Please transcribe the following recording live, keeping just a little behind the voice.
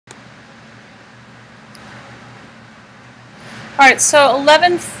All right, so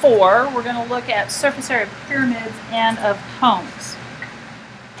 11.4, we're going to look at surface area of pyramids and of cones.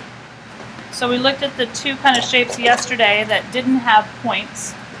 So we looked at the two kind of shapes yesterday that didn't have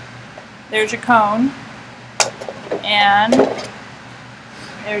points. There's your cone, and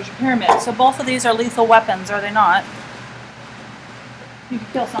there's your pyramid. So both of these are lethal weapons, are they not? You could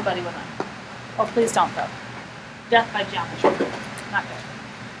kill somebody with them. Oh, please don't, though. Death by geometry. Not good.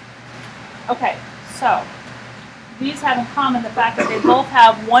 Okay, so these have in common the fact that they both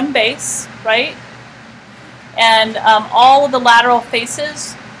have one base, right? And all of the lateral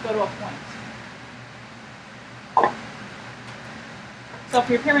faces go to a point. So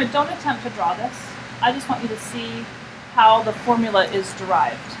for your pyramid, don't attempt to draw this. I just want you to see how the formula is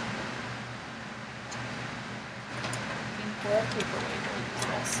derived.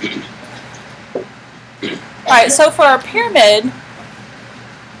 All right, so for our pyramid,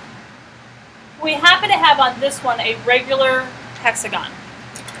 we happen to have on this one a regular hexagon.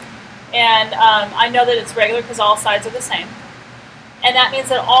 And I know that it's regular because all sides are the same. And that means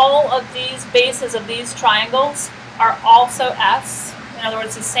that all of these bases of these triangles are also S. In other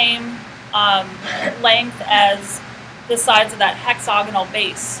words, the same length as the sides of that hexagonal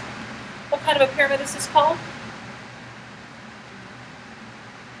base. What kind of a pyramid is this called?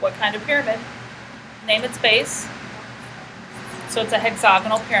 What kind of pyramid? Name its base. So it's a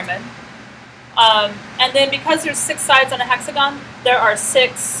hexagonal pyramid. And then because there's 6 sides on a hexagon, there are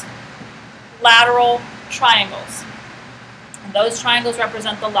 6 lateral triangles. And those triangles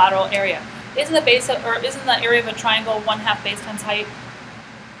represent the lateral area. Isn't the base of, or isn't the area of a triangle 1/2 base times height?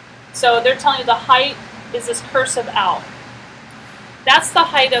 So they're telling you the height is this cursive L. That's the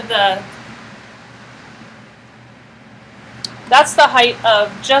height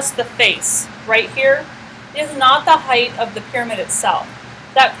of just the face right here. It is not the height of the pyramid itself.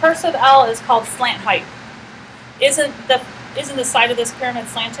 That cursive L is called slant height. Isn't the side of this pyramid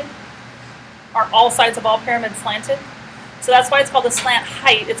slanted? Are all sides of all pyramids slanted? So that's why it's called the slant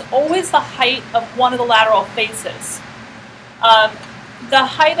height. It's always the height of one of the lateral faces. The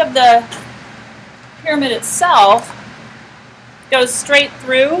height of the pyramid itself goes straight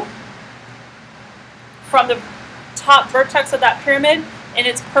through from the top vertex of that pyramid, and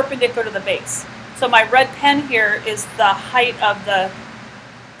it's perpendicular to the base. So my red pen here is the height of the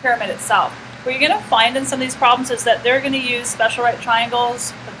pyramid itself. What you're going to find in some of these problems is that they're going to use special right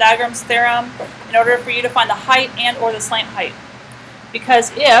triangles, Pythagorean's theorem, in order for you to find the height and or the slant height.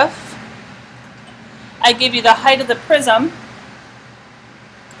 Because if I give you the height of the prism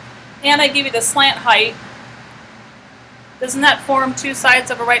and I give you the slant height, doesn't that form 2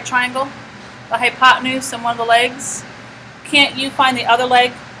 sides of a right triangle? The hypotenuse and one of the legs? Can't you find the other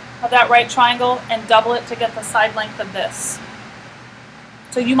leg of that right triangle and double it to get the side length of this?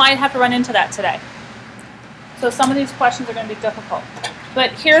 So you might have to run into that today. So some of these questions are going to be difficult.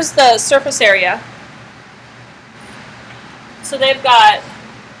 But here's the surface area. So they've got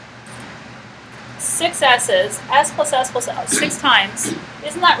 6 S's, S plus S plus S, 6 times.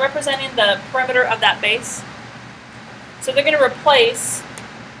 Isn't that representing the perimeter of that base? So they're going to replace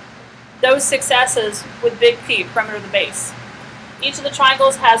those 6 S's with big P, perimeter of the base. Each of the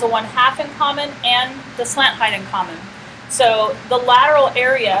triangles has a 1/2 in common and the slant height in common. So the lateral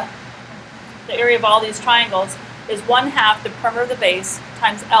area, the area of all these triangles, is 1/2 the perimeter of the base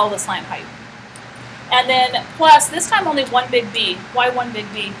times L, the slant height. And then plus, this time only one big B. Why one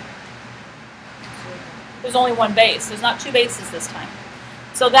big B? There's only one base. There's not 2 bases this time.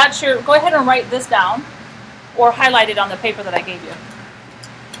 So that's your, go ahead and write this down or highlight it on the paper that I gave you.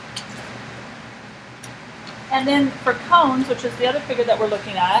 And then for cones, which is the other figure that we're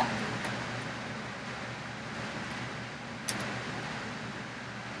looking at,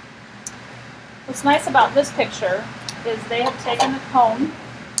 what's nice about this picture is they have taken the cone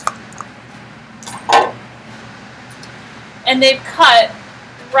and they've cut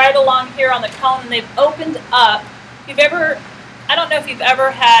right along here on the cone, and they've opened up. I don't know if you've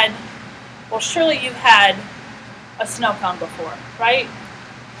ever had, well, surely you've had a snow cone before, right?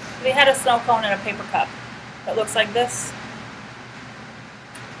 They had a snow cone in a paper cup that looks like this.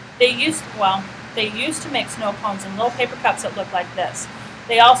 They used to make snow cones in little paper cups that look like this.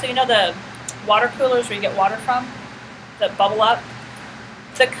 They also, you know the water coolers where you get water from that bubble up?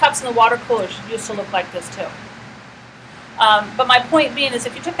 The cups in the water coolers used to look like this too. But my point being is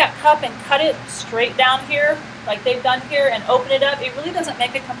if you took that cup and cut it straight down here, like they've done here, and open it up, it really doesn't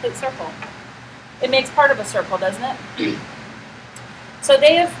make a complete circle. It makes part of a circle, doesn't it? So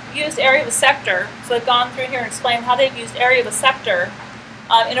they have used area of a sector, so they've gone through here and explained how they've used area of a sector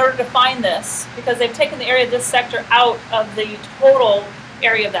in order to find this, because they've taken the area of this sector out of the total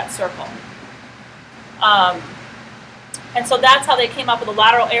area of that circle. And so that's how they came up with the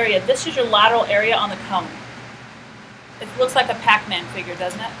lateral area. This is your lateral area on the cone. It looks like a Pac-Man figure,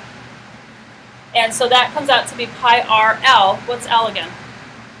 doesn't it? And so that comes out to be pi r L. What's L again?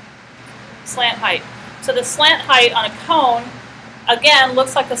 Slant height. So the slant height on a cone, again,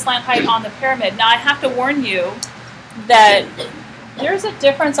 looks like the slant height on the pyramid. Now I have to warn you that there's a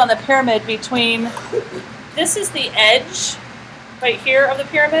difference on the pyramid between, this is the edge right here of the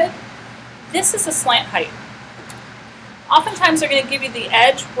pyramid. This is the slant height. Oftentimes they're going to give you the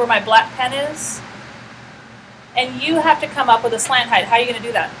edge where my black pen is, and you have to come up with a slant height. How are you going to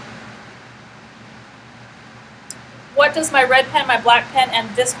do that? What does my red pen, my black pen, and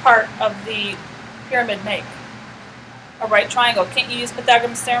this part of the pyramid make? A right triangle. Can't you use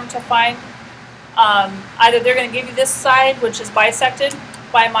Pythagoras theorem to find? Either they're going to give you this side, which is bisected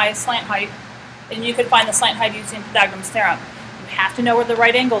by my slant height, and you could find the slant height using Pythagoras theorem. You have to know where the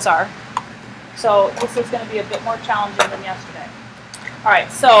right angles are. So this is going to be a bit more challenging than yesterday. All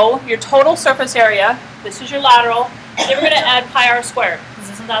right, so your total surface area, this is your lateral, and then we're going to add pi r squared,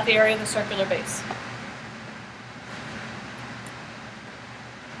 because isn't that the area of the circular base?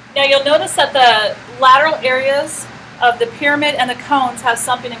 Now you'll notice that the lateral areas of the pyramid and the cones have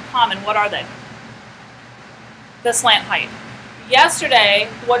something in common. What are they? The slant height. Yesterday,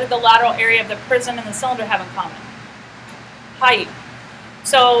 what did the lateral area of the prism and the cylinder have in common? Height.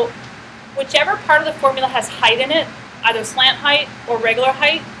 So whichever part of the formula has height in it, either slant height or regular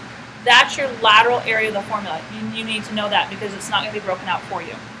height, that's your lateral area of the formula. You need to know that because it's not going to be broken out for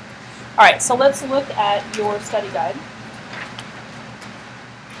you. All right, so let's look at your study guide.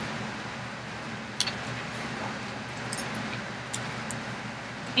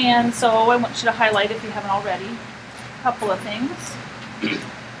 And so I want you to highlight, if you haven't already, a couple of things.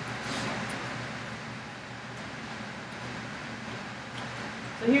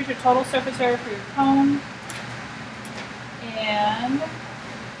 So here's your total surface area for your cone. And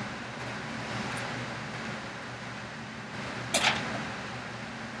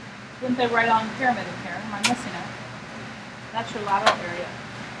didn't they write on pyramid in here? Am I missing it? That's your lateral area.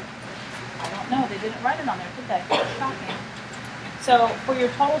 I don't know. They didn't write it on there, did they? Shocking. So for your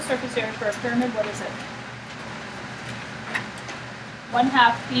total surface area for a pyramid, what is it?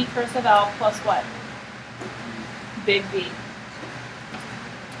 1/2 P cursive L plus what? Big B.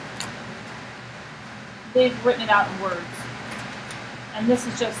 They've written it out in words. And this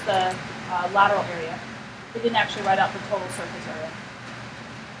is just the lateral area. They didn't actually write out the total surface area.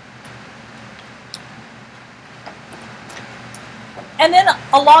 And then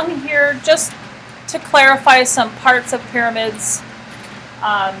along here, just to clarify some parts of pyramids,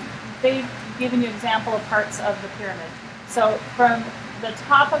 they've given you an example of parts of the pyramid. So from the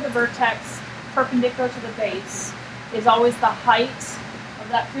top of the vertex, perpendicular to the base, is always the height of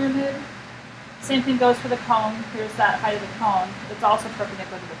that pyramid. Same thing goes for the cone. Here's that height of the cone. It's also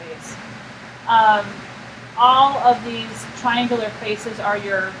perpendicular to the base. All of these triangular faces are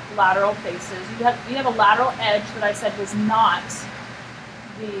your lateral faces. You have a lateral edge that I said was not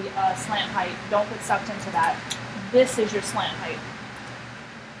the slant height. Don't get sucked into that. This is your slant height.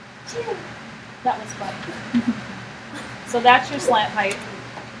 Phew. That was fun. So that's your slant height.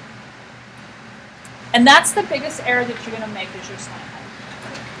 And that's the biggest error that you're going to make is your slant height.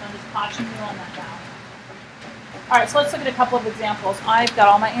 So I'm just cautioning you on that now. All right, so let's look at a couple of examples. I've got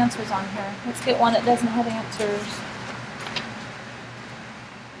all my answers on here. Let's get one that doesn't have answers.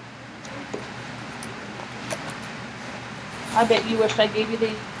 I bet you wished I gave you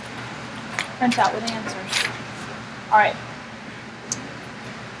the printout with answers. All right.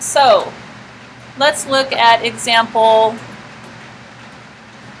 So let's look at example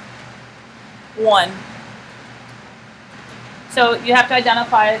 1. So you have to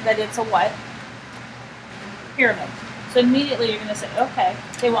identify that it's a what? Pyramid. So immediately you're going to say, okay,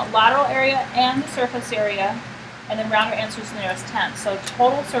 they want lateral area and the surface area, and then round your answers to the nearest 10. So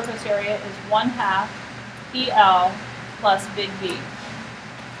total surface area is 1/2 PL plus big B.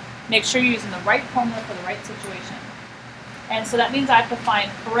 Make sure you're using the right formula for the right situation. And so that means I have to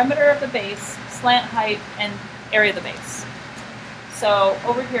find perimeter of the base, slant height, and area of the base. So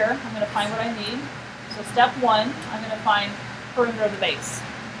over here, I'm going to find what I need. So step 1, I'm going to find perimeter of the base.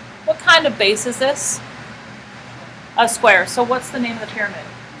 What kind of base is this? A square. So what's the name of the pyramid?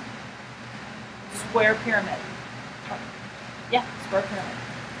 Square pyramid. Oh, yeah, square pyramid.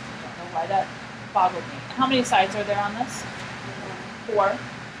 I don't know why that boggled me. How many sides are there on this? 4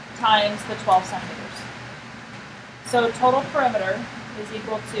 times the 12 centimeters. So total perimeter is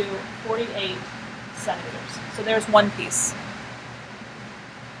equal to 48 centimeters. So there's one piece.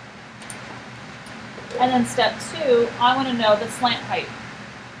 And then step 2, I want to know the slant height.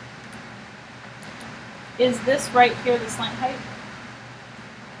 Is this right here the slant height?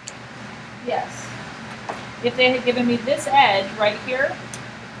 Yes. If they had given me this edge right here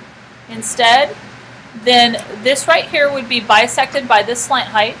instead, then this right here would be bisected by this slant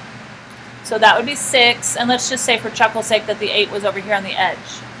height. So that would be 6, and let's just say for chuckle's sake that the 8 was over here on the edge.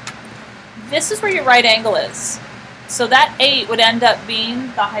 This is where your right angle is. So that 8 would end up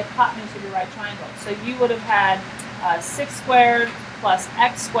being the hypotenuse of your right triangle. So you would have had 6 squared plus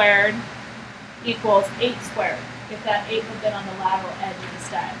x squared equals 8 squared if that 8 had been on the lateral edge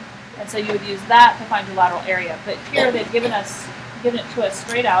instead. And so you would use that to find your lateral area. But here they've given it to us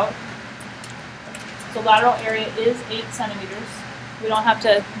straight out. So lateral area is 8 centimeters. We don't have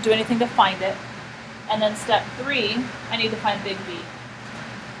to do anything to find it. And then step 3, I need to find big B.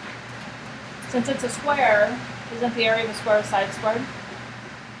 Since it's a square, isn't the area of a square a side squared?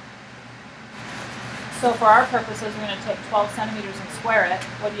 So for our purposes, we're going to take 12 centimeters and square it.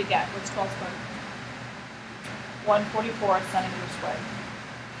 What do you get? What's 12 squared? 144 centimeters squared.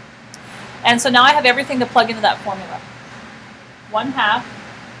 And so now I have everything to plug into that formula. 1/2,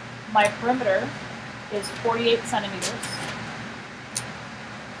 my perimeter is 48 centimeters.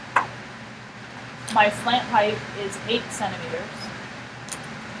 My slant height is 8 centimeters.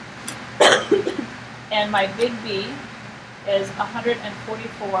 And my big B is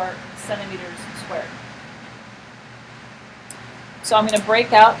 144 centimeters squared. So I'm going to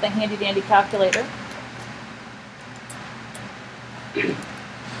break out the handy dandy calculator.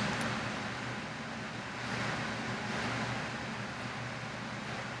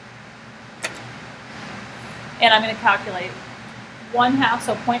 And I'm going to calculate 1/2,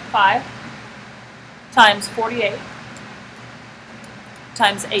 so 0.5 times 48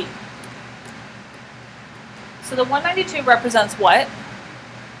 times 8. So the 192 represents what?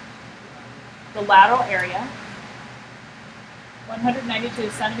 The lateral area. 192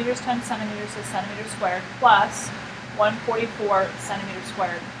 centimeters times centimeters is centimeters squared plus 144 centimeters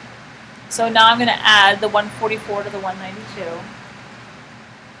squared. So now I'm going to add the 144 to the 192,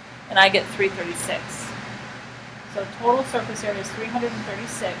 and I get 336. So total surface area is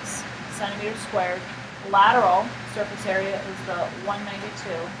 336 centimeters squared. Lateral surface area is the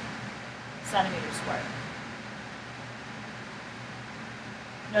 192 centimeters squared.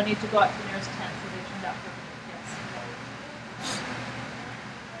 No need to go out to the nearest 10, so they turned out perfect. Yes.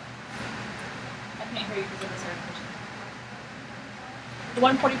 I can't hear you because of this air conditioning. The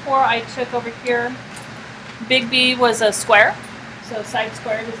 144 I took over here. Big B was a square, so side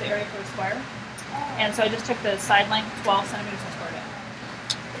squared is the area for a square. And so I just took the side length, 12 centimeters, and squared it.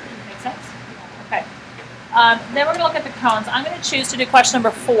 Make sense? Okay. Then we're going to look at the cones. I'm going to choose to do question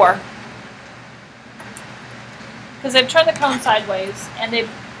number 4. Because they've turned the cone sideways, and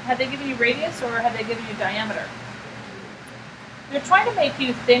have they given you radius or have they given you diameter? They're trying to make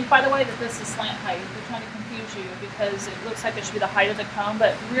you think, by the way, that this is slant height. They're trying to confuse you because it looks like it should be the height of the cone,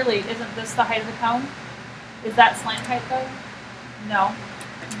 but really, isn't this the height of the cone? Is that slant height though? No.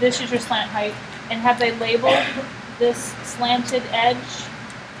 This is your slant height. And have they labeled this slanted edge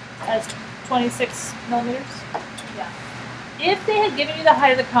as 26 millimeters? Yeah. If they had given you the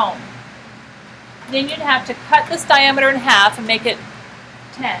height of the cone, then you'd have to cut this diameter in half and make it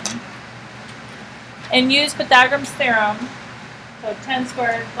 10. And use Pythagoras' theorem, so 10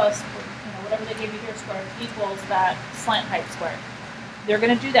 squared plus whatever they gave you here squared equals that slant height squared. They're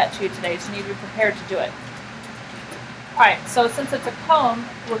going to do that to you today, so you need to be prepared to do it. Alright, so since it's a cone,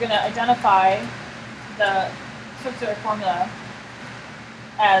 we're going to identify the surface area formula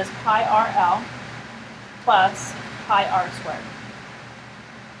as pi RL plus pi r squared.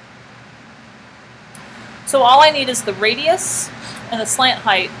 So all I need is the radius and the slant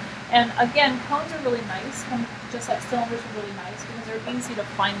height. And again, cones are really nice, just like cylinders are really nice because they're easy to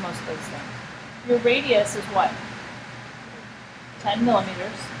find most of those things. Your radius is what? 10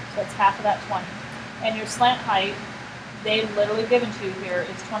 millimeters, so it's half of that 20. And your slant height, they've literally given to you here,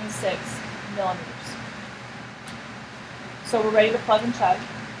 is 26 millimeters. So we're ready to plug and chug.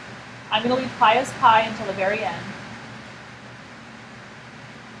 I'm going to leave pi as pi until the very end.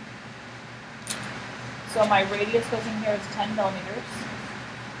 So my radius goes in here as 10 millimeters.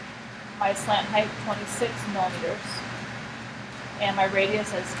 My slant height, 26 millimeters. And my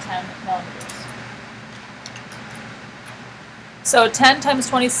radius is 10 millimeters. So 10 times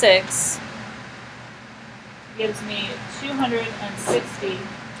 26 gives me 260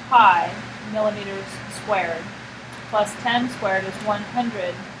 pi millimeters squared, plus 10 squared is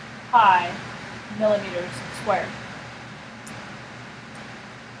 100 pi millimeters squared.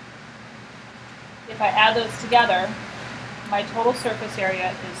 If I add those together, my total surface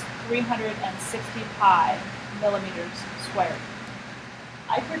area is 360 pi millimeters squared.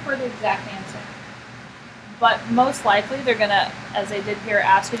 I prefer the exact answer. but most likely they're going to, as they did here,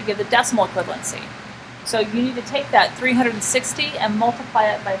 ask you to give the decimal equivalency. So you need to take that 360 and multiply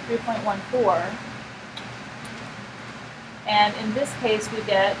it by 3.14. And in this case, we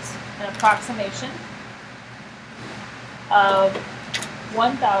get an approximation of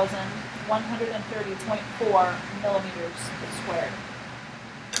 1,130.4 millimeters squared.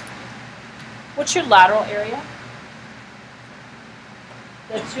 What's your lateral area?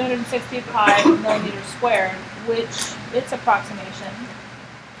 The 265 millimeters squared, which its approximation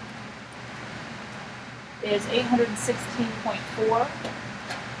is 816.4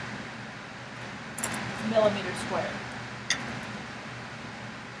 millimeters squared.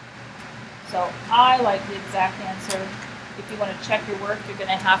 So I like the exact answer. If you want to check your work, you're going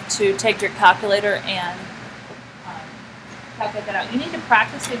to have to take your calculator and calculate that out. You need to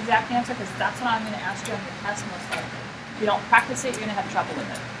practice the exact answer because that's what I'm going to ask you on your test most likely. If you don't practice it, you're going to have trouble with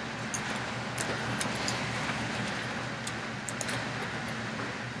it.